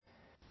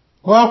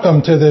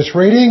Welcome to this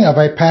reading of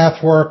a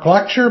Pathwork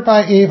lecture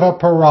by Eva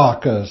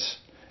Parakis.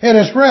 It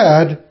is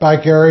read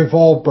by Gary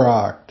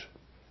Volbracht.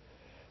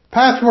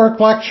 Pathwork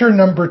lecture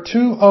number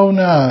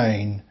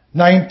 209,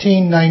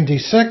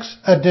 1996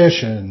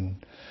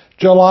 edition,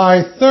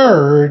 July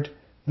 3rd,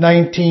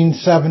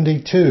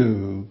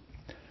 1972.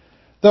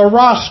 The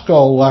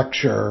Roscoe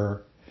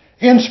lecture,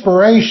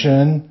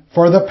 Inspiration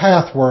for the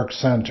Pathwork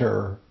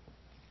Center.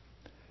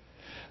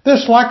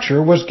 This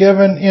lecture was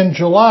given in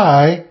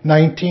July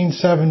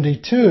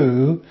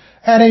 1972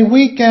 at a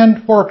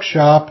weekend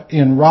workshop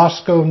in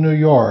Roscoe, New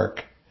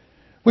York.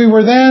 We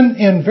were then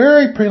in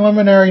very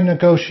preliminary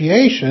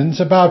negotiations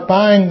about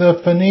buying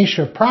the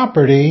Phoenicia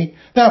property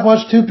that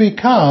was to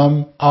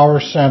become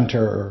our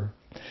center.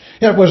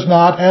 It was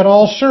not at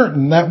all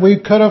certain that we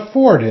could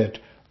afford it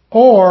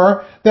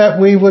or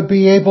that we would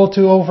be able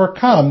to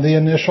overcome the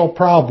initial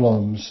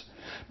problems.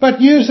 But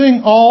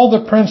using all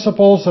the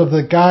principles of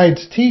the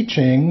guide's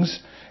teachings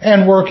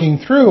and working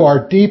through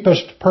our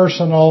deepest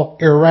personal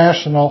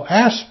irrational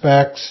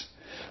aspects,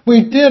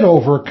 we did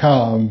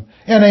overcome,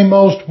 in a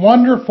most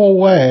wonderful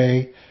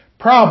way,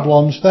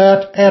 problems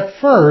that at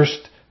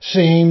first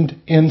seemed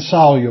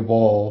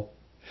insoluble.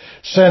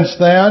 Since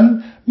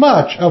then,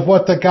 much of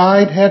what the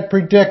guide had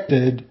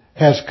predicted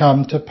has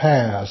come to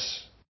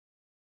pass.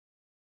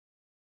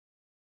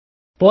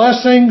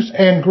 Blessings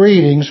and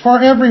greetings for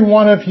every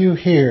one of you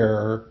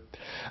here.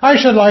 I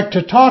should like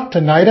to talk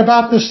tonight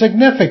about the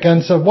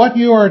significance of what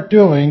you are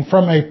doing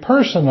from a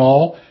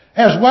personal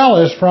as well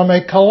as from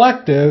a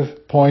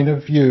collective point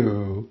of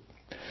view.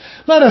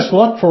 Let us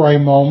look for a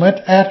moment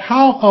at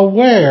how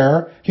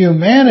aware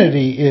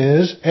humanity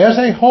is as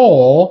a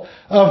whole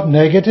of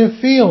negative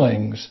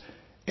feelings,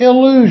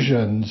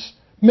 illusions,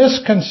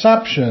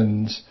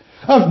 misconceptions,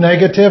 of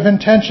negative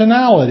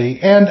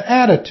intentionality and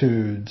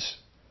attitudes.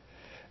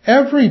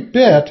 Every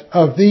bit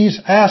of these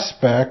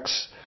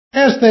aspects,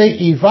 as they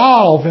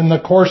evolve in the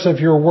course of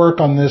your work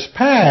on this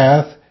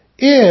path,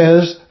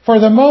 is, for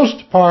the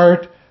most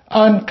part,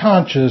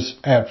 unconscious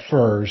at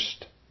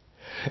first.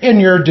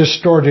 In your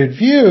distorted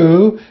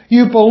view,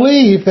 you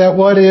believe that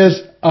what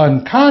is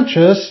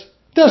unconscious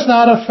does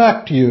not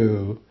affect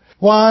you,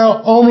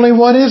 while only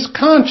what is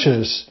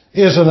conscious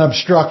is an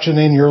obstruction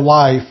in your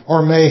life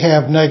or may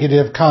have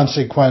negative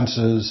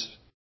consequences.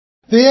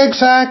 The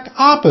exact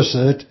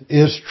opposite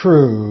is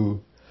true.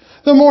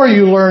 The more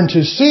you learn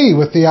to see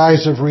with the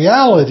eyes of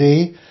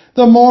reality,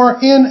 the more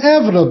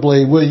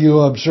inevitably will you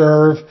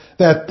observe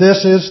that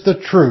this is the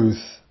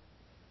truth.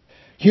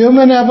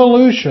 Human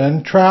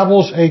evolution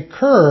travels a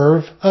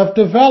curve of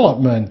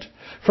development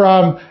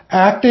from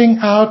acting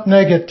out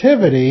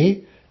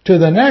negativity to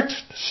the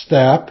next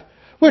step,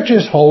 which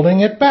is holding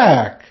it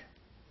back.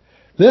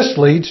 This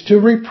leads to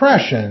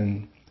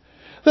repression.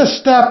 The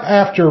step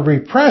after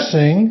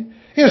repressing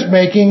is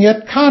making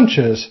it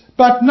conscious,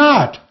 but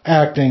not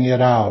acting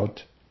it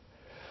out.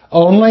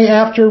 Only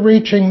after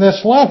reaching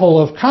this level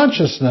of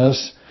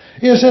consciousness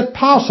is it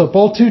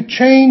possible to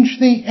change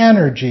the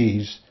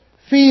energies,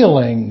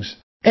 feelings,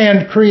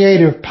 and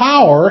creative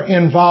power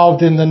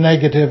involved in the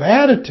negative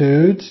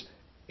attitudes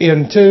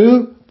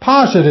into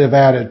positive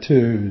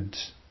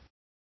attitudes.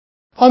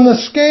 On the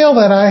scale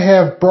that I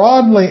have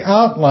broadly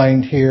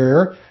outlined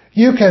here,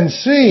 you can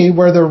see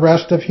where the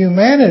rest of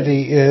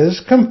humanity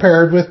is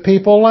compared with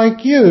people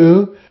like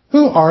you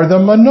who are the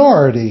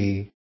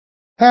minority.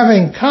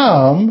 Having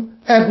come,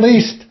 at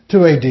least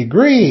to a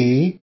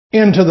degree,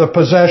 into the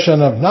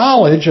possession of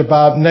knowledge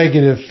about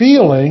negative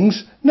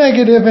feelings,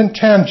 negative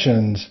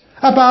intentions,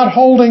 about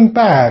holding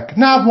back,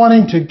 not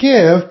wanting to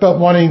give but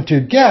wanting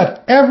to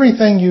get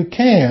everything you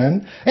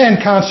can,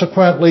 and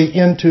consequently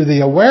into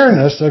the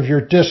awareness of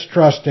your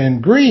distrust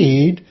and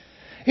greed,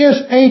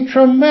 is a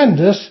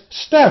tremendous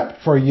step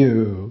for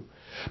you.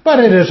 But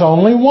it is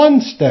only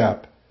one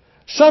step.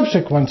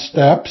 Subsequent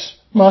steps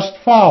must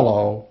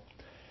follow.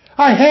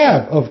 I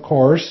have, of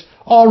course,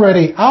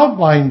 already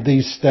outlined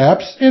these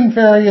steps in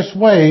various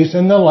ways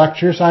in the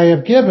lectures I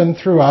have given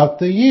throughout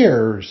the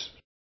years.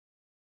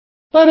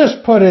 Let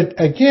us put it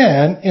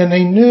again in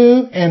a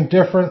new and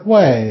different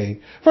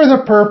way, for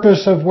the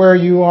purpose of where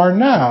you are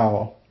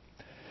now.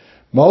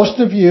 Most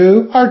of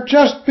you are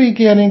just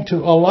beginning to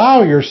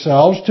allow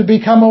yourselves to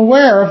become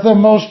aware of the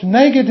most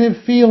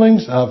negative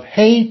feelings of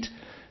hate,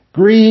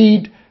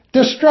 greed,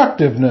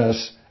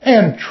 destructiveness,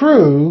 and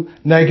true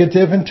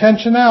negative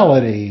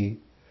intentionality.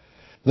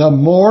 The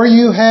more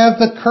you have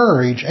the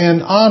courage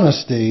and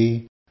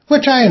honesty,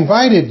 which I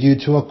invited you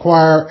to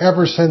acquire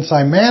ever since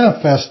I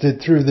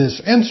manifested through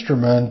this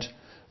instrument,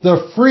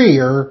 the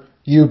freer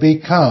you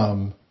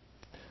become.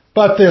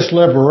 But this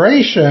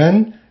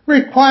liberation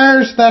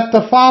requires that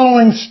the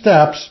following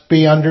steps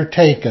be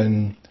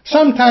undertaken,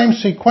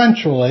 sometimes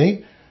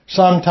sequentially,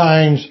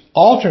 sometimes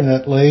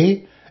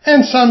alternately,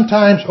 and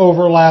sometimes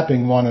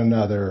overlapping one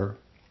another.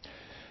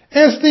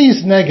 As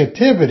these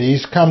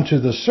negativities come to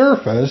the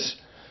surface,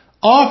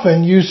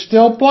 often you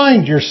still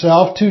blind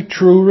yourself to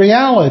true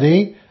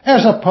reality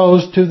as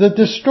opposed to the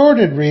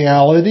distorted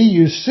reality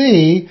you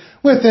see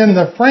within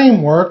the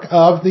framework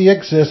of the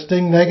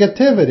existing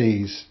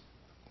negativities.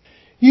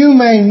 You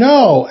may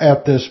know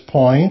at this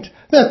point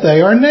that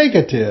they are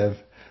negative,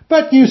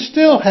 but you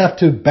still have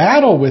to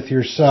battle with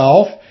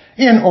yourself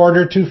in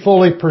order to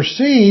fully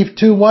perceive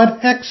to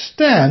what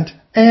extent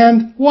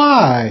and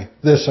why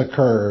this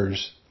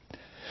occurs.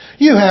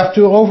 You have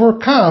to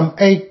overcome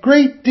a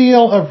great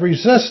deal of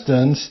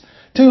resistance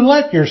to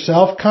let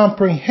yourself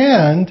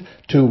comprehend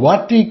to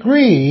what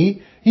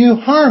degree you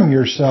harm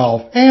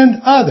yourself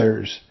and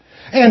others,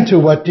 and to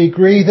what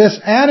degree this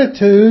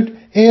attitude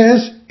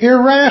is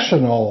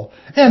irrational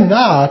and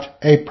not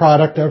a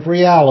product of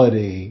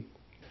reality.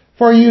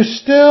 For you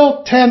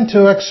still tend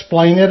to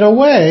explain it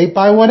away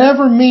by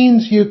whatever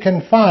means you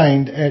can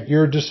find at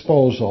your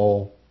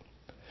disposal.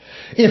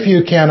 If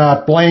you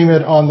cannot blame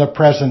it on the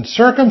present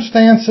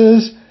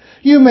circumstances,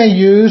 you may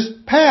use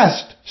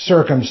past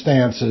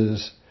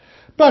circumstances.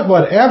 But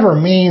whatever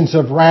means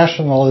of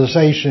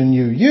rationalization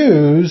you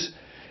use,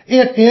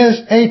 it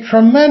is a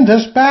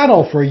tremendous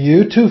battle for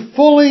you to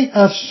fully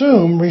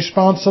assume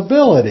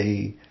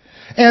responsibility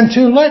and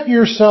to let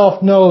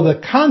yourself know the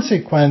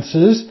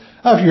consequences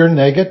of your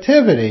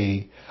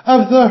negativity,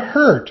 of the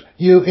hurt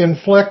you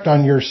inflict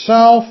on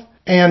yourself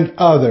and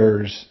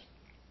others.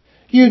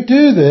 You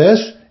do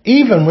this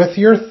even with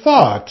your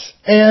thoughts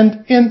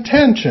and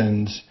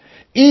intentions,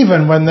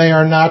 even when they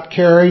are not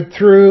carried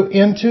through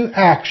into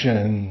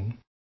action.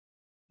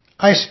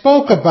 I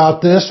spoke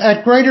about this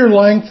at greater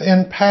length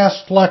in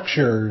past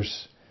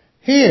lectures.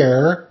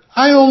 Here,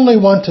 I only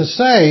want to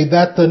say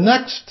that the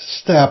next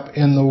step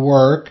in the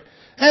work,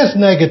 as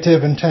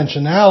negative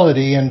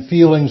intentionality and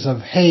feelings of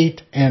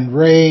hate and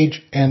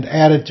rage and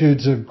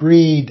attitudes of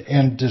greed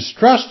and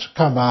distrust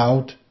come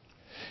out,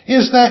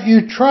 is that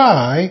you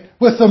try,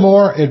 with the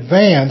more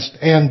advanced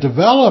and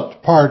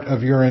developed part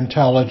of your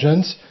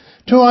intelligence,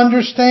 to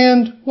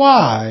understand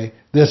why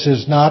this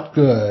is not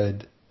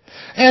good.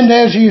 And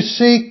as you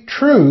seek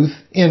truth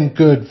in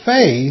good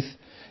faith,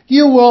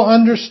 you will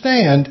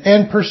understand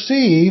and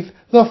perceive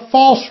the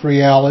false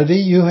reality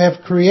you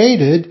have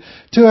created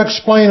to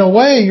explain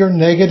away your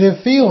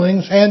negative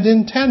feelings and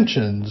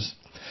intentions,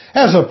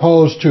 as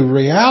opposed to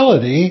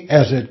reality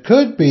as it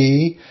could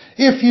be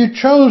if you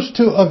chose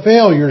to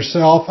avail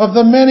yourself of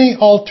the many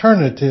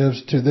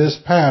alternatives to this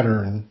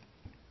pattern.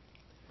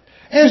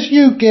 As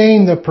you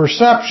gain the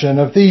perception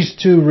of these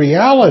two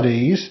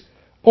realities,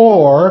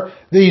 or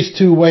these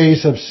two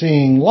ways of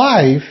seeing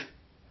life,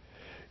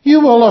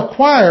 you will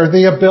acquire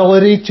the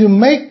ability to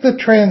make the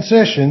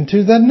transition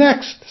to the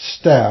next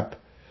step,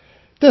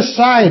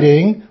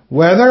 deciding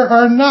whether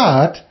or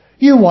not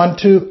you want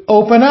to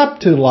open up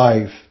to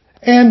life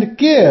and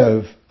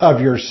give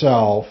of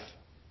yourself.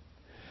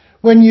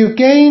 When you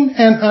gain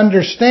an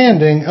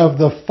understanding of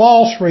the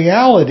false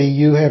reality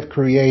you have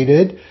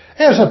created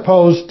as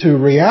opposed to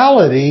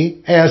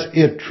reality as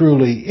it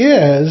truly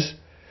is,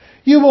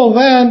 you will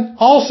then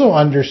also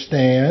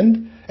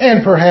understand,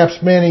 and perhaps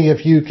many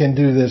of you can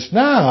do this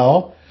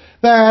now,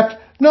 that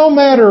no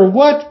matter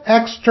what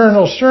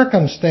external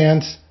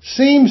circumstance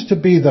seems to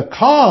be the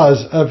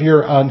cause of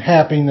your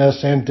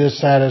unhappiness and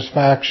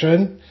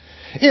dissatisfaction,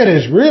 it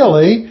is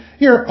really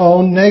your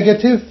own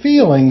negative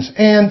feelings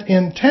and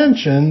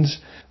intentions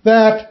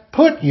that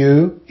put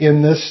you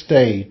in this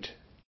state.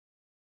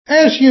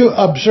 As you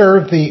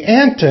observe the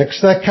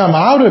antics that come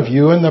out of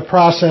you in the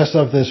process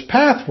of this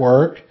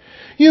pathwork,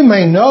 you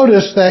may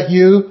notice that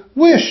you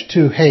wish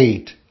to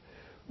hate,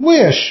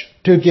 wish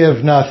to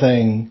give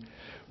nothing,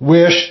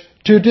 wish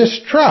to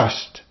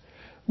distrust,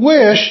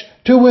 wish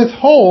to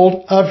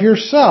withhold of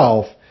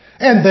yourself,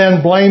 and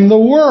then blame the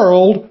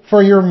world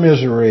for your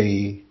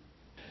misery.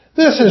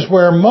 This is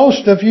where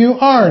most of you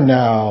are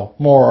now,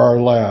 more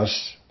or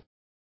less.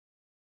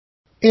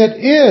 It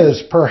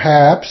is,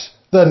 perhaps,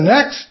 the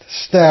next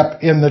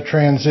step in the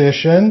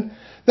transition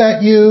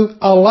that you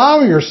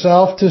allow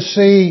yourself to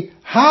see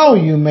how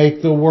you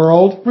make the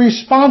world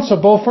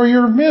responsible for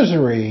your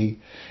misery,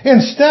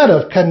 instead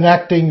of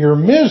connecting your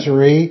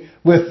misery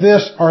with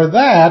this or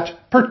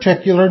that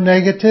particular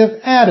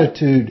negative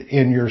attitude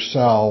in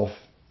yourself.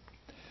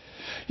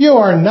 You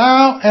are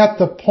now at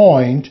the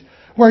point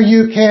where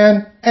you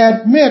can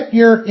admit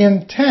your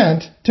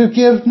intent to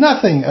give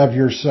nothing of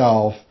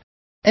yourself,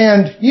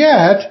 and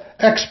yet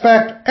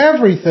expect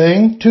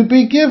everything to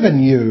be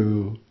given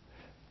you.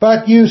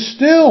 But you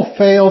still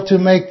fail to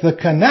make the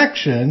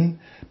connection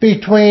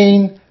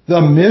between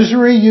the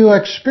misery you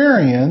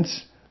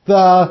experience,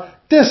 the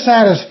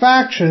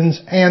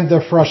dissatisfactions and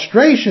the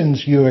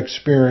frustrations you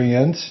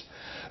experience,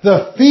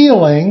 the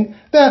feeling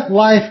that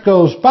life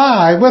goes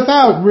by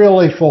without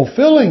really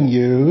fulfilling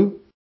you,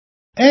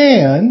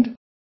 and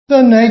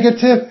the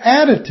negative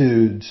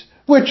attitudes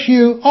which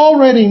you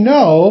already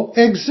know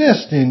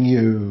exist in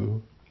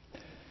you.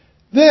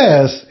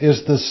 This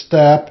is the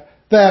step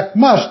that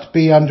must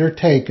be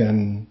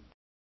undertaken.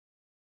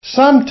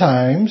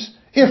 Sometimes,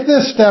 if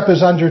this step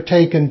is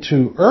undertaken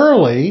too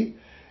early,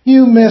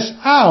 you miss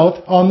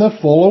out on the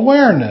full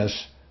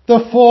awareness,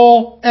 the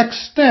full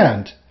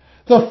extent,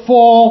 the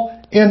full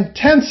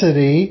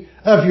intensity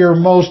of your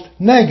most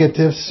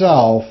negative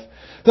self,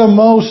 the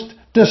most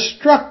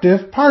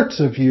destructive parts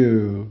of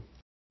you.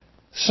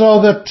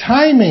 So the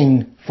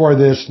timing for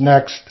this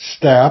next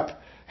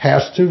step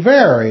has to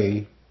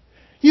vary.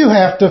 You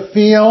have to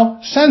feel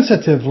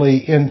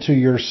sensitively into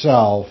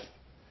yourself.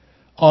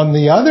 On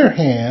the other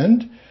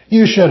hand,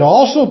 you should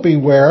also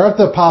beware of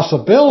the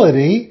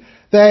possibility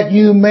that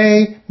you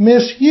may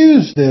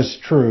misuse this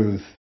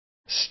truth.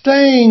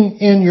 Staying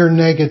in your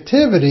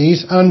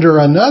negativities under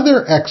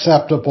another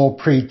acceptable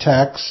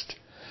pretext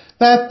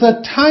that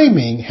the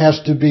timing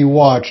has to be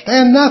watched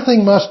and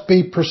nothing must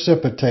be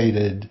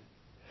precipitated.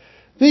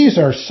 These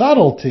are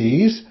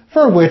subtleties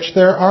for which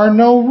there are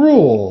no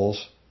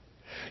rules.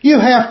 You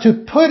have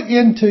to put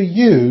into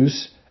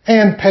use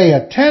and pay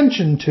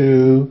attention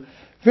to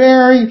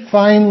very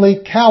finely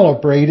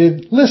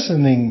calibrated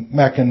listening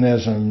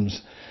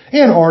mechanisms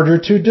in order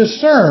to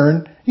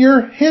discern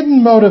your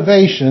hidden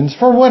motivations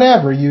for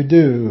whatever you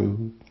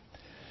do.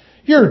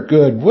 Your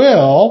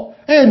goodwill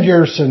and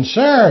your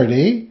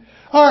sincerity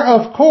are,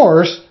 of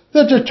course,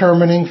 the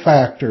determining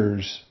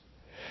factors.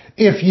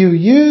 If you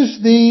use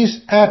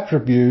these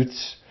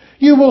attributes,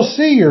 you will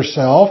see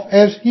yourself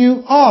as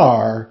you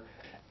are,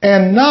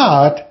 and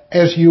not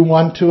as you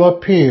want to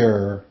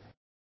appear.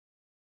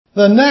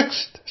 The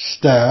next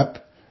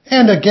step,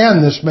 and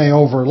again this may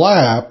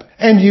overlap,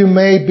 and you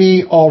may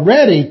be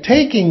already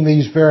taking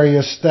these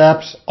various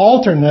steps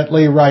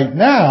alternately right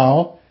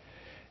now,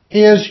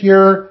 is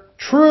your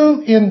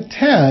true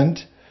intent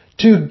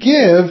to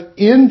give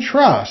in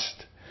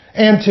trust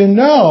and to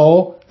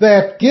know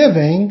that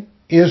giving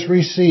is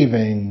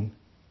receiving.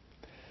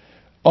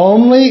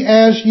 Only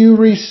as you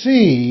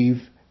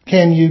receive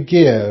can you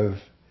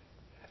give,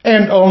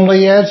 and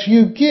only as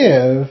you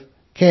give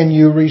can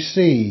you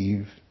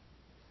receive.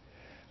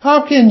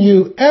 How can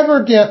you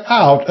ever get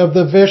out of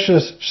the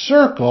vicious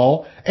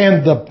circle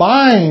and the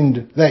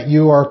bind that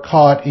you are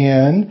caught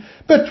in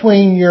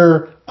between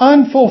your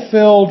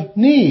unfulfilled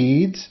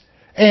needs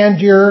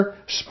and your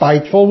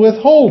spiteful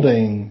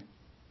withholding?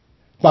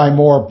 By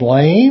more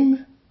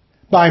blame?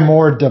 By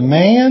more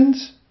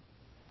demands?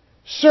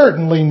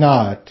 Certainly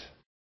not.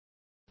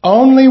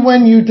 Only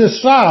when you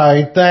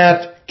decide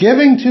that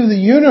giving to the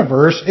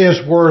universe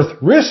is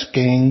worth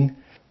risking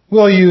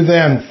will you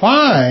then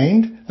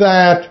find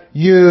that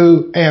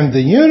you and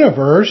the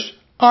universe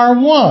are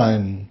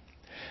one.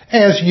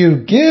 As you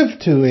give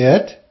to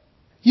it,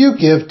 you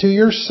give to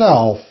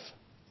yourself.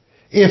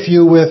 If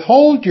you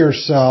withhold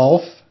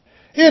yourself,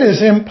 it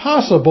is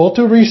impossible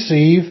to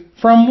receive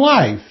from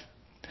life.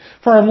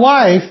 For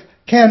life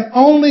can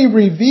only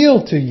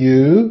reveal to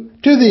you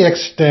to the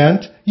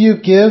extent you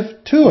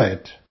give to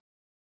it.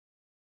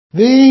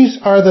 These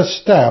are the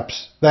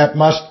steps that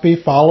must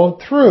be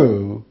followed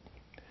through.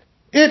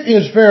 It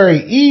is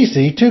very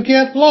easy to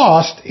get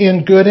lost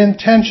in good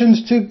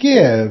intentions to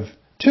give,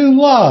 to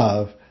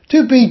love,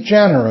 to be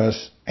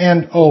generous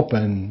and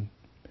open.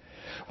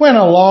 When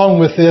along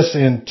with this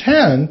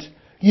intent,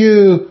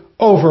 you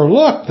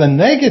overlook the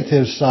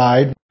negative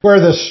side where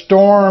the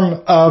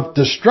storm of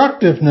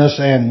destructiveness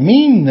and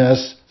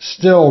meanness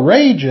still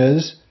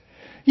rages,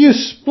 you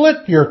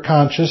split your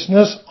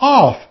consciousness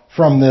off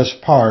from this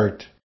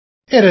part.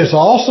 It is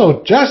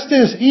also just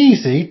as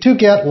easy to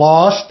get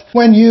lost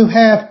when you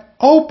have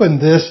opened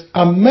this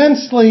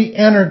immensely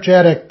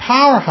energetic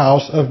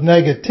powerhouse of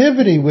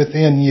negativity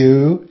within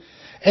you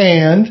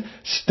and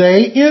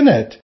stay in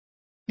it,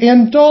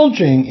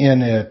 indulging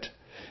in it,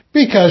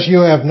 because you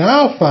have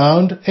now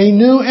found a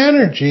new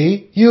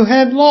energy you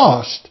had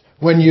lost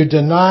when you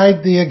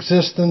denied the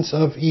existence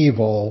of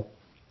evil.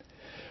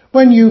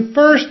 When you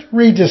first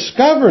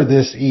rediscover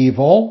this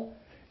evil,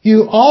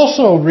 you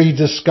also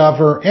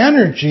rediscover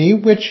energy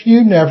which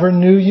you never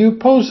knew you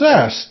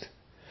possessed.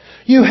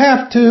 You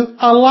have to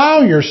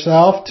allow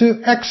yourself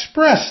to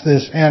express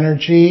this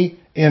energy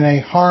in a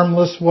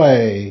harmless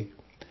way.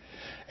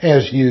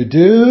 As you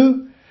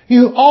do,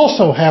 you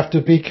also have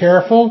to be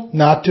careful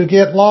not to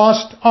get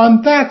lost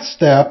on that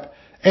step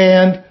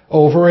and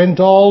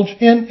overindulge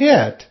in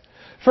it,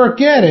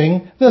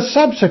 forgetting the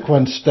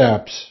subsequent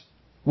steps,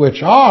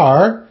 which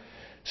are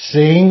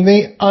seeing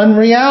the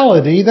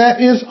unreality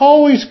that is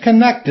always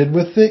connected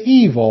with the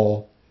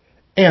evil,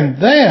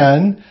 and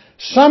then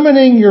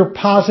summoning your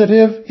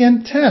positive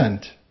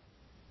intent.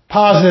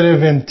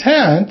 Positive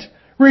intent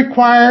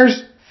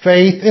requires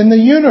faith in the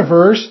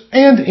universe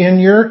and in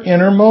your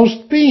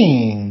innermost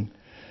being,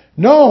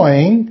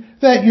 knowing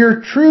that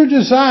your true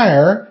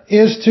desire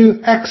is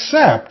to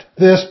accept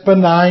this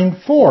benign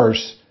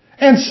force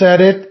and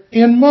set it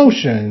in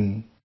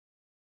motion.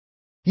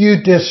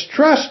 You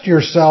distrust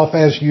yourself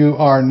as you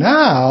are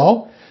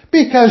now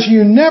because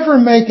you never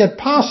make it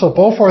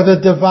possible for the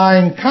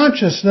divine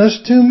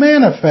consciousness to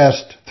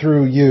manifest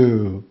through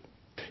you.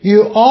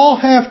 You all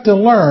have to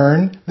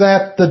learn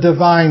that the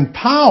divine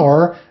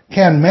power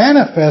can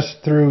manifest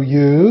through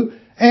you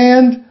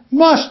and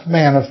must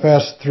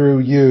manifest through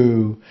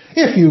you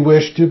if you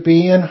wish to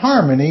be in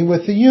harmony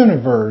with the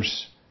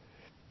universe.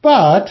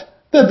 But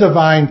the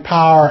divine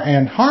power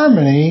and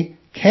harmony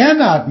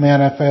cannot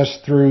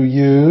manifest through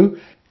you,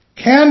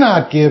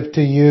 cannot give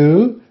to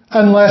you,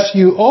 unless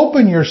you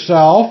open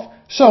yourself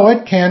so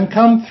it can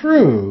come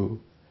through.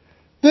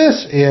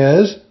 This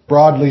is,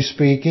 broadly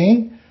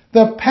speaking,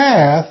 the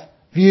path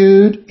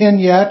viewed in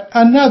yet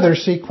another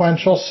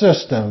sequential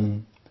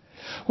system.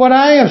 What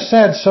I have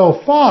said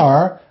so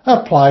far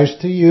applies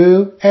to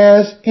you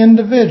as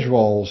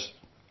individuals.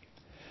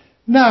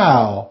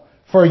 Now,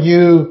 for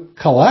you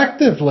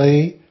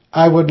collectively,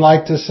 I would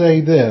like to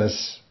say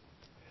this.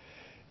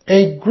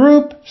 A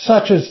group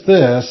such as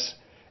this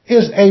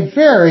is a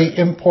very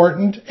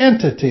important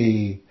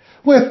entity,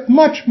 with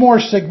much more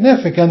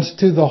significance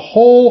to the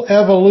whole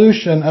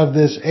evolution of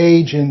this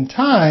age in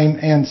time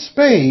and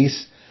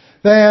space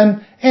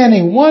than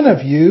any one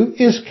of you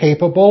is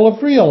capable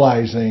of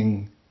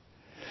realizing.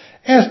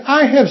 As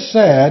I have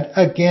said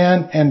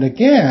again and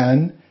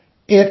again,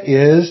 it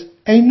is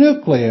a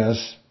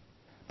nucleus.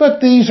 But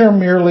these are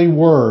merely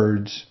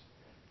words.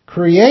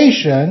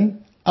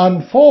 Creation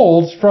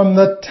unfolds from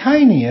the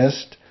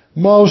tiniest,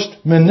 most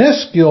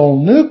minuscule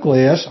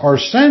nucleus or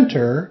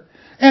center,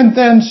 and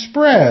then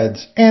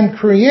spreads and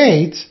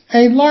creates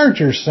a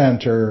larger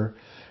center,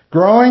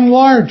 growing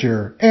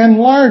larger and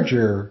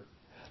larger,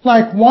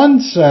 like one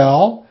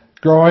cell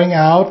growing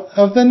out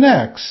of the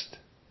next.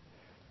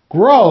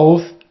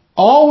 Growth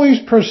always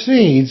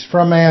proceeds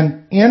from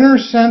an inner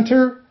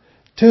center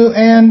to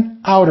an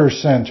outer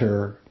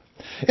center.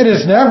 It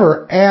is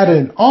never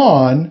added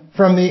on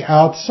from the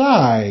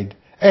outside,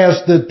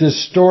 as the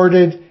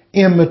distorted,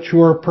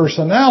 immature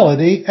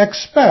personality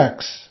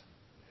expects.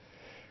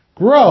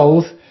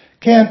 Growth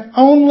can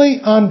only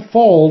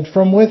unfold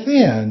from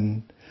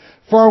within,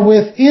 for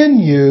within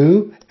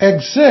you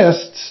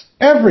exists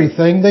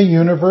everything the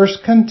universe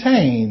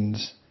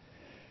contains.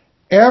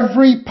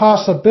 Every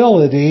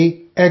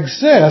possibility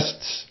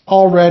exists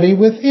already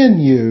within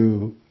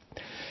you.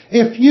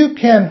 If you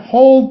can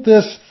hold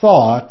this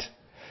thought,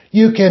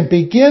 you can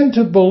begin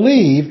to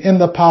believe in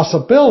the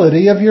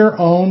possibility of your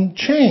own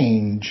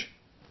change.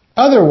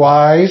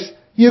 Otherwise,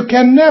 you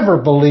can never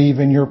believe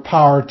in your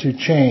power to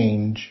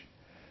change.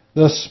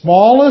 The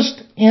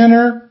smallest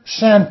inner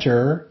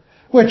center,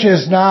 which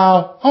is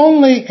now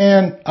only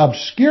an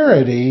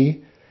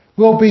obscurity,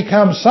 will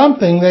become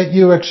something that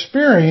you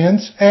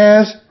experience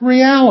as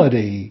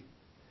reality.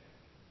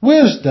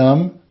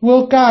 Wisdom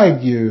will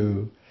guide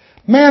you,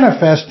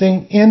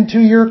 manifesting into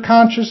your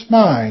conscious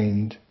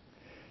mind.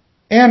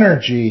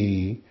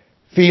 Energy,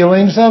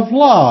 feelings of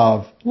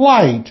love,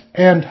 light,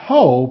 and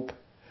hope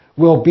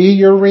will be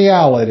your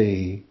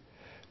reality.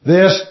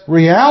 This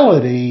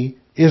reality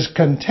is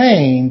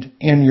contained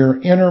in your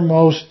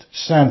innermost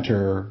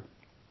center.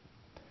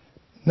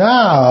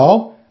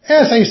 Now,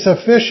 as a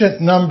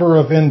sufficient number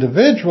of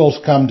individuals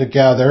come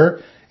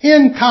together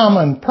in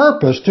common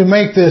purpose to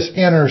make this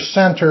inner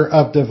center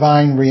of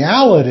divine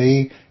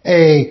reality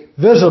a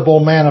visible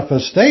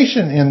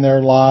manifestation in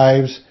their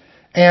lives,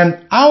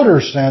 an outer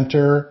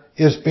center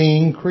is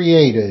being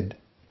created.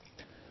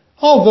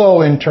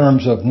 Although in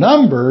terms of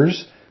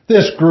numbers,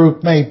 this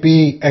group may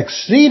be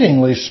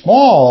exceedingly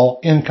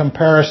small in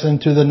comparison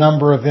to the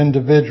number of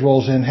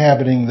individuals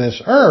inhabiting this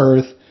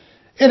earth,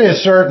 it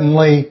is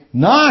certainly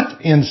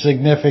not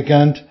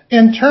insignificant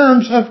in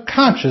terms of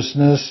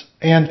consciousness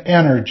and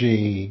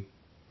energy.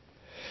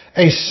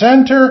 A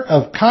center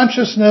of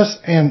consciousness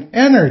and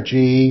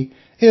energy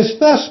is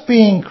thus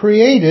being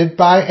created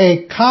by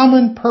a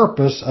common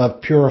purpose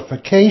of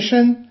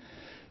purification,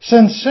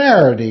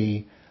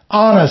 sincerity,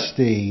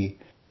 honesty,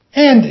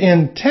 and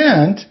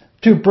intent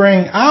to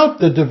bring out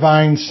the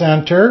divine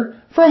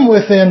center from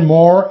within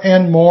more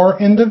and more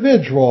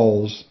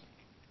individuals.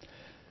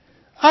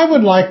 I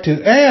would like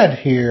to add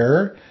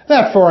here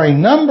that for a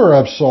number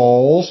of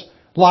souls,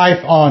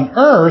 life on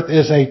earth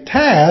is a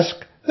task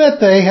that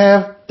they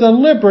have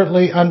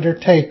deliberately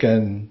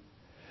undertaken.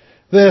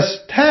 This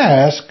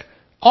task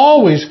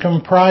always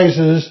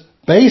comprises,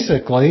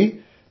 basically,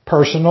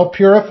 personal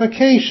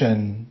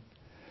purification.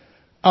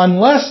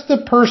 Unless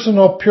the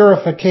personal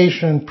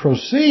purification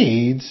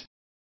proceeds,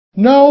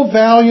 no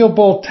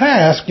valuable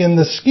task in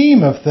the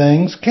scheme of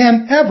things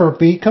can ever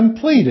be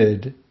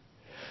completed.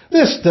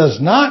 This does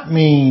not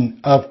mean,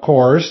 of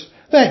course,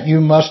 that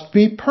you must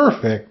be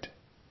perfect.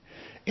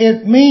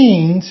 It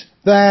means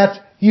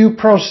that you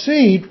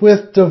proceed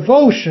with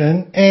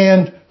devotion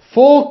and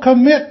full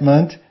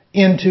commitment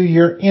into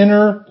your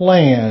inner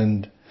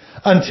land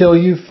until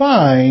you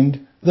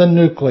find the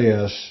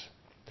nucleus.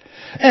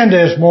 And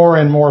as more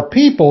and more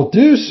people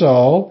do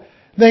so,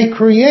 they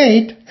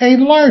create a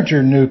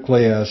larger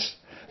nucleus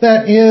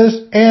that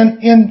is an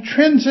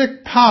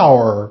intrinsic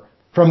power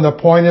from the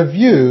point of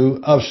view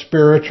of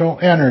spiritual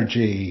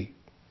energy.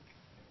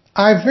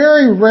 I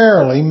very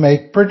rarely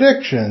make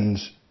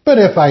predictions, but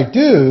if I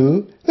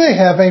do, they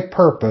have a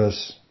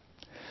purpose.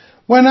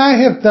 When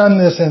I have done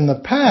this in the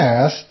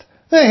past,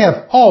 they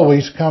have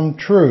always come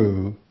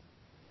true.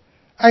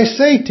 I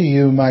say to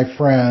you, my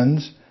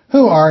friends,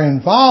 who are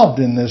involved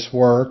in this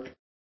work,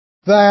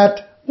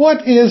 that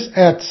what is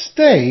at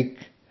stake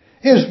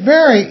is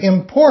very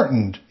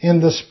important in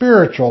the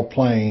spiritual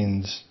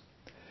planes.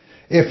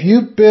 If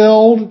you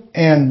build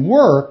and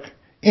work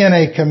in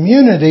a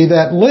community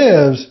that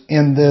lives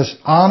in this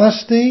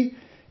honesty,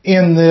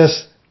 in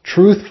this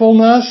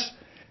truthfulness,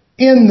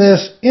 in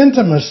this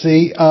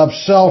intimacy of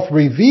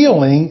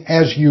self-revealing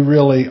as you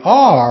really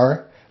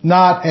are,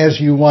 not as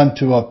you want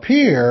to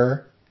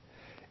appear,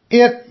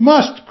 it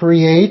must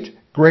create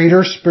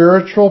greater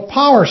spiritual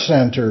power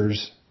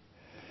centers.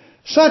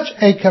 Such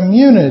a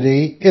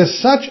community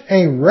is such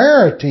a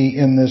rarity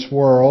in this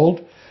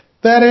world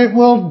that it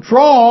will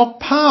draw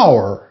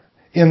power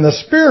in the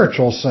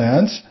spiritual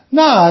sense,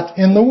 not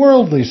in the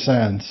worldly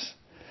sense.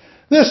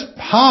 This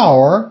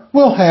power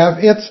will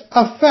have its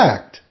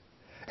effect,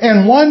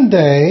 and one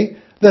day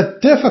the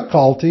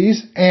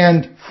difficulties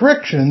and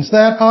frictions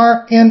that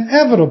are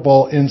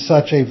inevitable in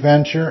such a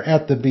venture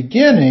at the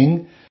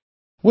beginning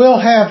will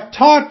have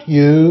taught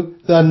you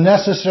the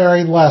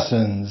necessary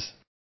lessons.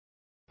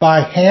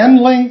 By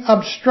handling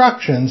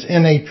obstructions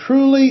in a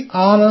truly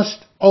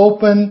honest,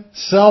 open,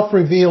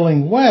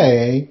 self-revealing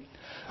way,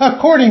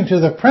 according to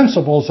the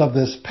principles of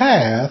this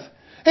path,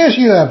 as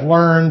you have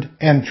learned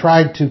and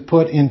tried to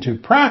put into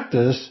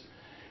practice,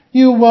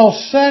 you will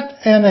set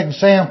an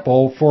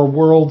example for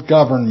world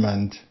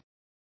government.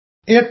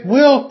 It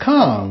will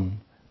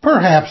come,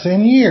 perhaps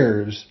in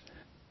years,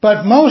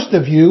 but most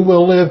of you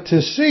will live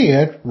to see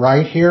it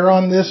right here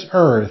on this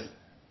earth.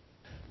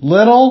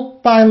 Little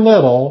by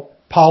little,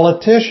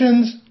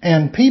 politicians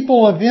and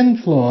people of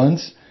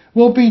influence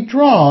will be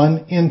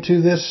drawn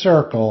into this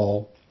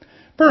circle,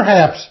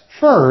 perhaps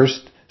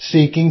first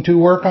seeking to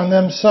work on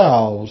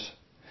themselves,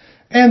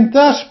 and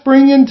thus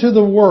bring into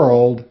the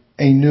world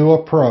a new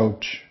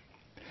approach.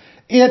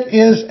 It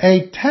is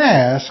a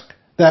task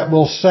that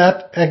will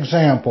set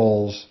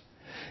examples.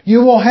 You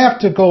will have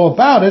to go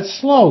about it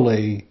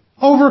slowly,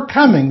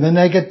 overcoming the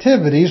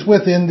negativities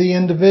within the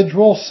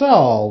individual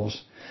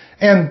selves,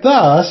 and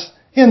thus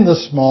in the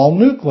small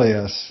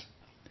nucleus.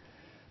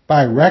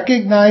 By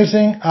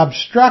recognizing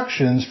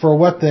obstructions for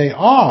what they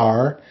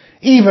are,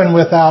 even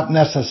without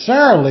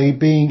necessarily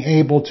being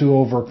able to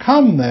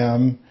overcome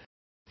them,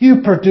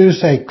 you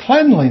produce a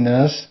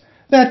cleanliness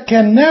that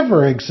can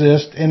never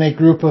exist in a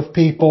group of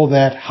people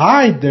that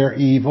hide their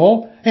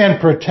evil and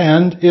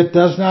pretend it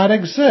does not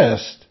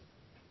exist.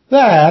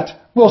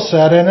 That will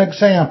set an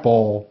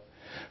example.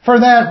 For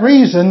that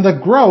reason, the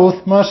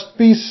growth must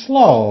be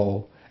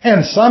slow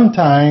and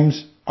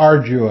sometimes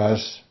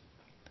arduous.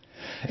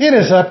 It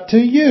is up to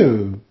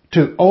you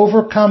to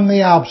overcome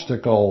the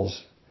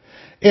obstacles.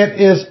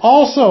 It is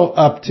also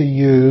up to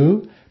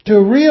you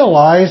to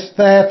realize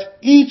that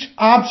each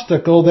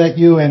obstacle that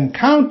you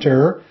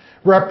encounter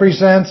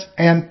represents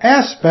an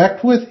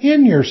aspect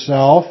within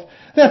yourself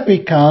that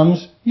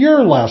becomes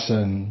your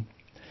lesson.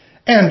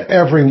 And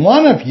every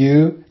one of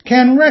you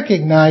can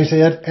recognize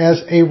it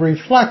as a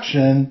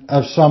reflection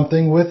of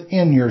something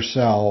within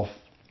yourself.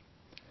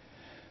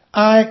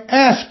 I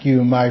ask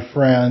you, my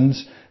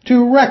friends,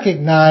 to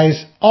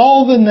recognize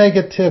all the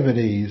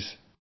negativities,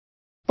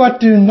 but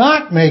do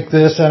not make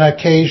this an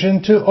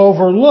occasion to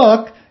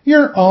overlook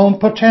your own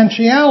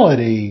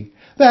potentiality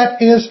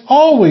that is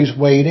always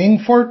waiting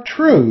for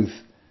truth,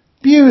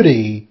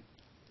 beauty,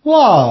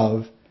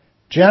 love,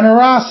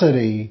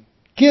 generosity,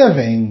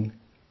 giving,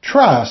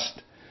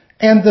 trust,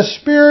 and the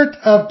spirit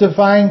of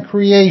divine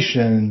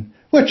creation,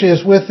 which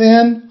is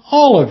within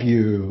all of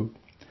you.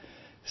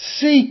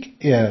 Seek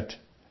it,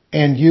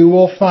 and you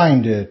will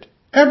find it,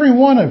 every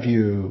one of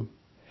you.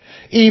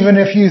 Even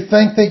if you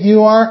think that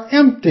you are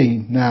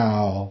empty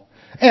now,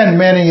 and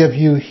many of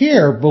you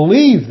here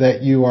believe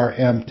that you are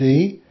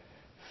empty,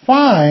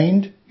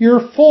 find your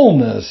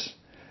fullness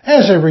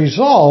as a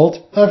result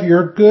of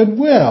your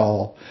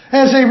goodwill,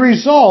 as a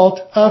result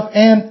of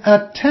an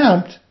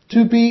attempt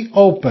to be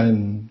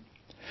open.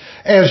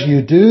 As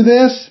you do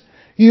this,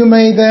 you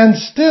may then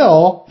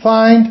still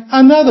find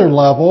another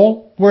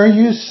level where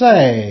you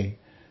say,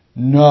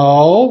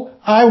 "No,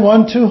 I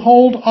want to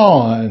hold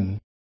on.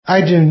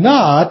 I do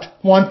not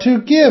want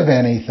to give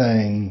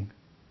anything."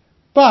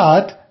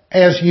 But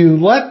as you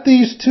let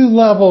these two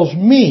levels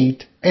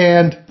meet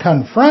and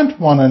confront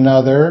one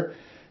another,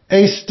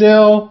 a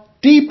still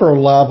deeper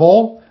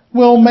level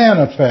will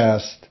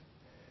manifest.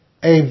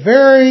 A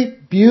very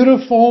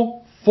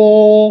beautiful,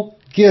 full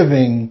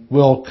giving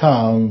will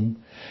come,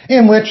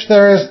 in which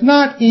there is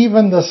not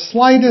even the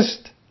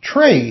slightest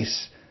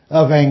trace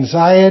of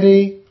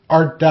anxiety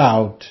or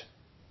doubt.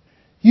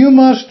 You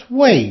must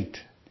wait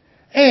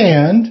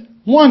and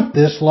want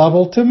this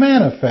level to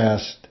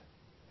manifest.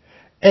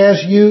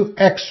 As you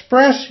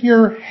express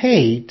your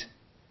hate,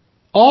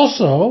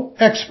 also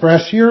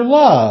express your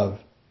love,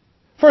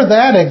 for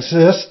that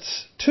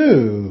exists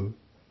too.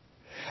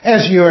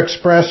 As you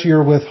express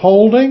your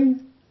withholding,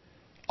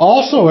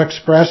 also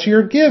express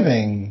your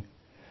giving,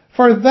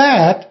 for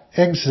that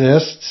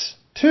exists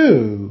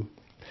too.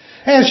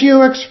 As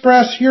you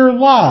express your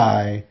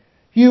lie,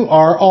 you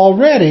are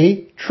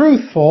already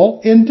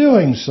truthful in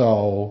doing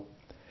so.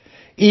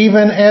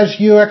 Even as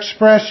you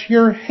express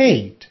your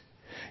hate,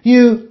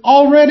 you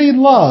already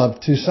love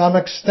to some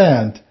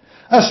extent,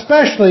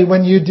 especially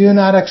when you do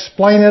not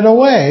explain it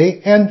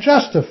away and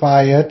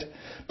justify it,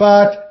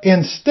 but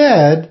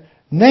instead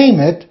name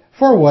it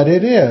for what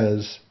it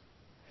is.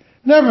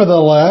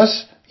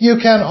 Nevertheless, You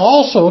can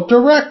also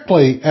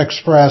directly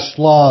express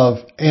love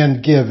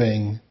and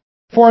giving,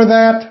 for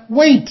that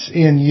waits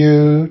in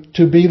you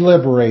to be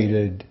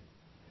liberated.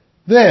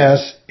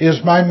 This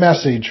is my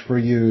message for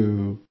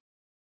you.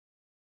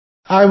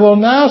 I will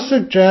now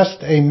suggest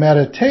a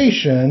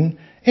meditation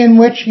in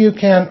which you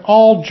can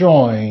all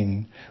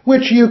join,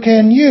 which you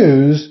can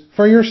use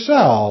for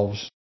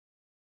yourselves.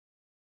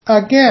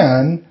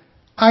 Again,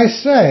 I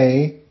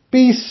say,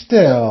 be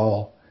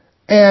still,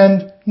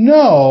 and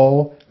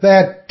know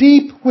that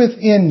deep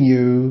within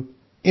you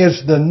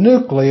is the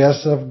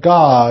nucleus of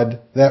God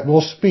that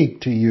will speak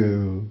to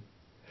you.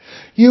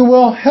 You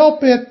will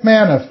help it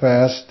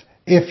manifest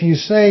if you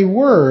say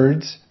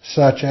words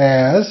such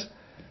as,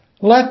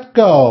 let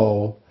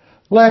go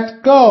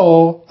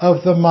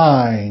of the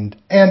mind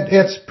and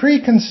its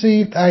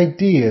preconceived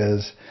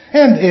ideas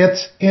and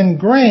its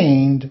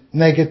ingrained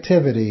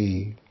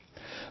negativity.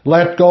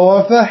 Let go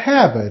of the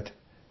habit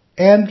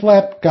and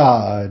let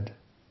God.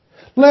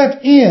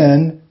 Let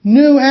in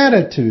new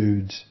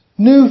attitudes,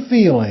 new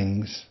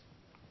feelings.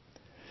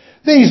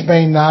 These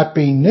may not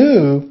be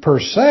new per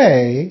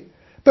se,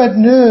 but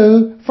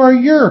new for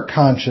your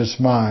conscious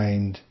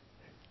mind.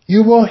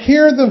 You will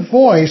hear the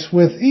voice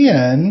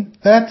within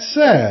that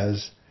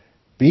says,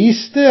 be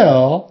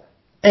still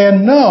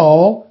and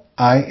know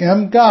I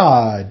am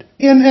God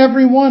in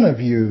every one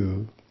of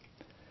you.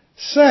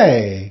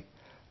 Say,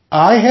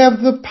 I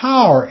have the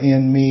power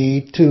in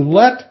me to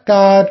let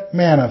God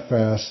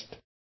manifest.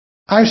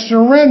 I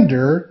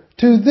surrender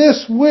to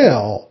this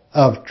will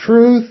of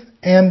truth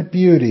and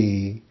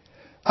beauty.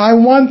 I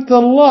want the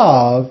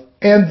love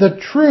and the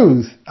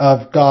truth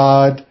of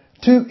God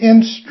to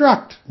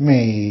instruct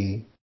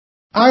me.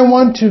 I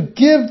want to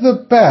give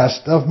the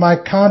best of my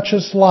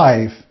conscious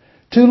life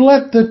to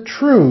let the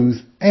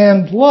truth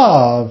and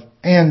love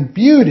and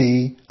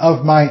beauty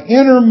of my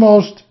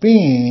innermost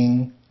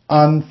being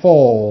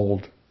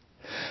unfold.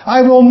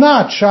 I will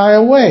not shy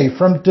away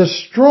from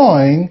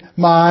destroying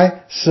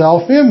my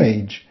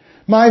self-image,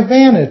 my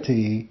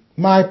vanity,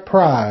 my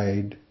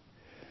pride.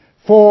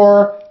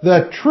 For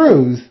the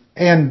truth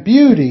and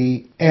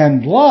beauty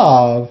and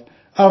love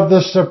of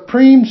the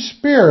Supreme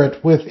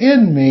Spirit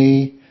within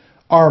me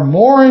are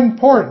more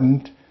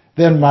important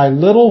than my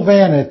little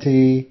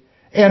vanity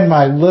and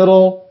my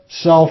little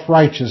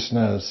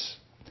self-righteousness.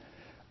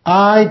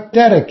 I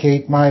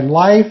dedicate my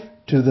life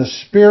to the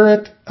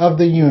Spirit of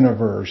the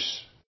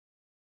universe.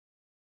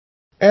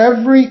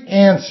 Every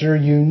answer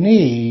you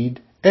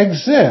need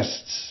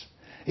exists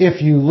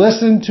if you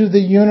listen to the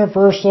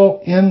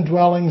universal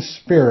indwelling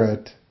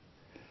Spirit.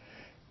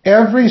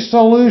 Every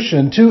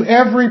solution to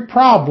every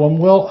problem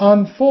will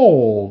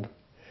unfold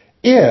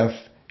if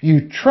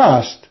you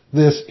trust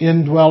this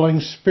indwelling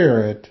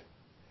Spirit.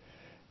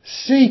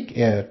 Seek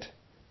it,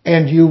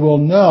 and you will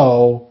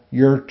know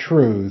your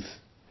truth.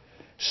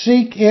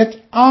 Seek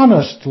it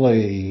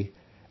honestly,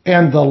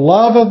 and the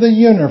love of the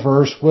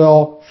universe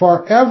will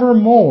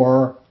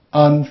forevermore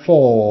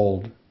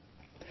unfold.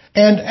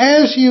 And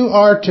as you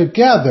are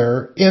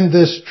together in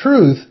this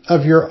truth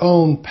of your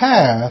own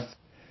path,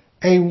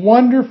 a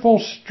wonderful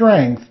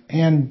strength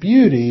and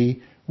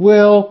beauty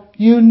will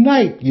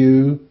unite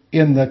you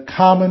in the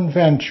common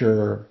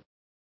venture,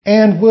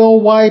 and will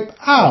wipe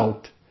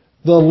out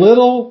the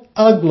little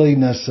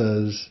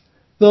uglinesses,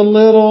 the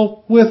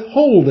little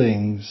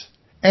withholdings,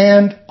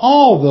 and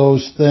all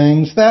those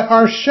things that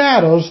are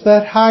shadows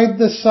that hide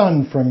the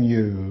sun from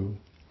you.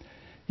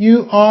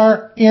 You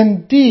are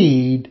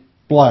indeed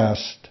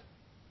blessed.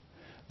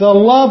 The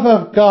love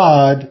of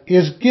God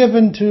is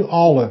given to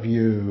all of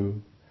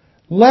you.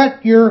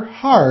 Let your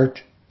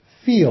heart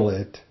feel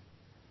it.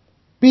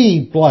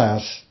 Be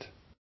blessed.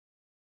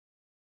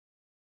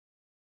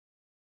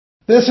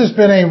 This has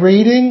been a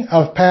reading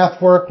of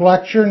Pathwork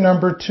Lecture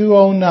number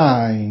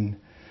 209.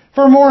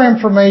 For more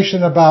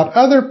information about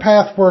other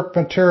Pathwork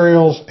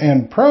materials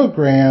and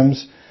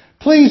programs,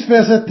 please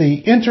visit the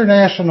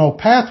International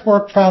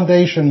Pathwork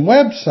Foundation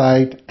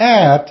website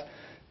at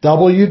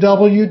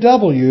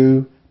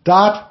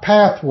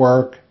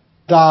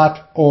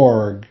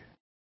www.pathwork.org.